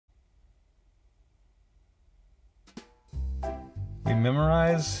We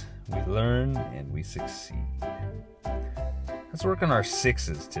memorize, we learn, and we succeed. Let's work on our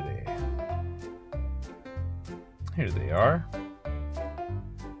sixes today. Here they are.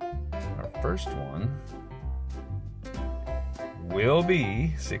 Our first one will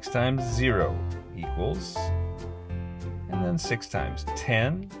be 6 times 0 equals, and then 6 times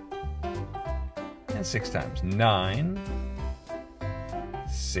 10, and 6 times 9,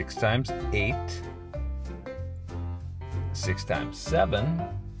 6 times 8, 6 times 7,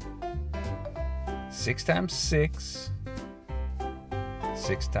 6 times 6,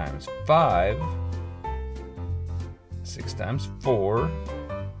 6 times 5, 6 times 4,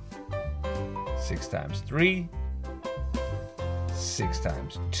 6 times 3, 6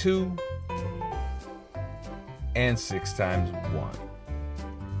 times 2, and 6 times 1.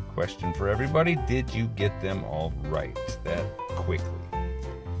 Question for everybody, did you get them all right that quickly?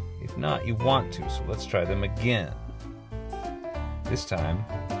 If not, you want to, so let's try them again. This time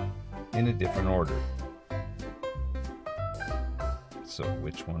in a different order. So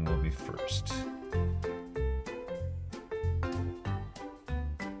which one will be first?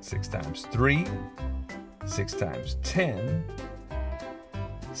 6 times 3, 6 times 10,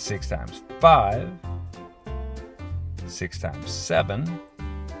 6 times 5, 6 times 7,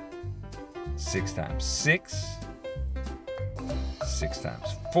 6 times 6, 6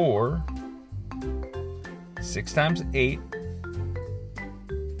 times 4, 6 times 8,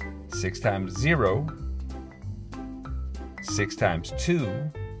 6 times 0, 6 times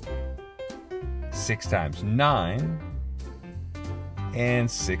 2, 6 times 9, and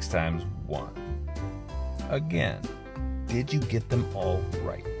 6 times 1. Again, did you get them all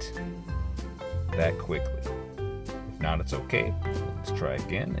right that quickly? If not, it's okay. Let's try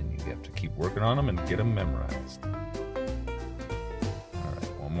again, and you have to keep working on them and get them memorized. All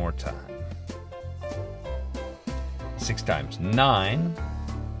right, one more time. 6 times 9,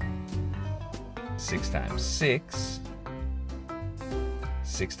 6 times 6,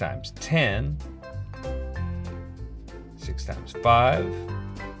 6 times 10, 6 times 5,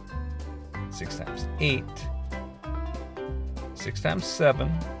 6 times 8, 6 times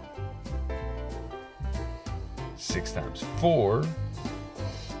 7, 6 times 4,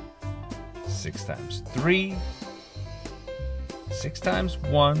 6 times 3, 6 times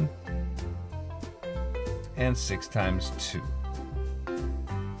 1, and 6 times 2.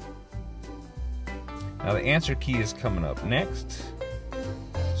 Now the answer key is coming up next,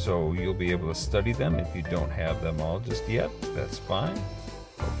 so you'll be able to study them. If you don't have them all just yet, that's fine.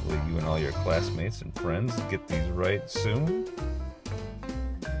 Hopefully you and all your classmates and friends get these right soon.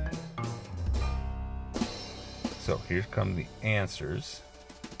 So here come the answers.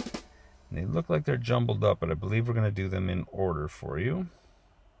 And they look like they're jumbled up, but I believe we're going to do them in order for you.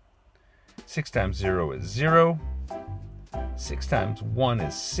 6 times 0 is 0. 6 times 1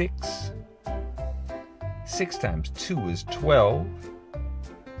 is 6. 6 times 2 is 12.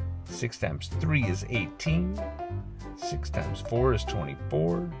 6 times 3 is 18. 6 times 4 is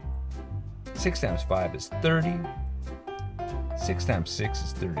 24. 6 times 5 is 30. 6 times 6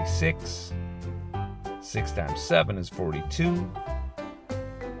 is 36. 6 times 7 is 42.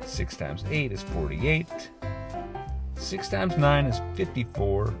 6 times 8 is 48. 6 times 9 is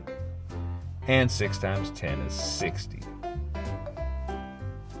 54. And 6 times 10 is 60.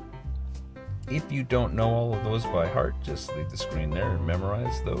 If you don't know all of those by heart, just leave the screen there and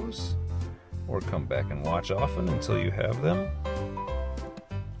memorize those. Or come back and watch often until you have them.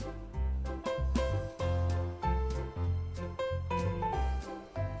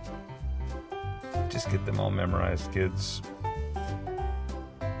 Just get them all memorized, kids.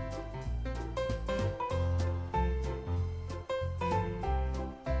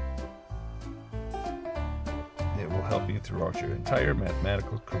 It will help you throughout your entire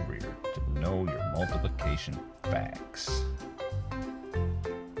mathematical career to know your multiplication facts.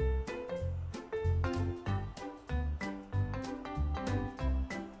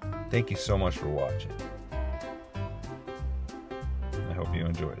 Thank you so much for watching. I hope you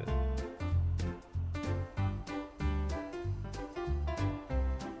enjoyed it.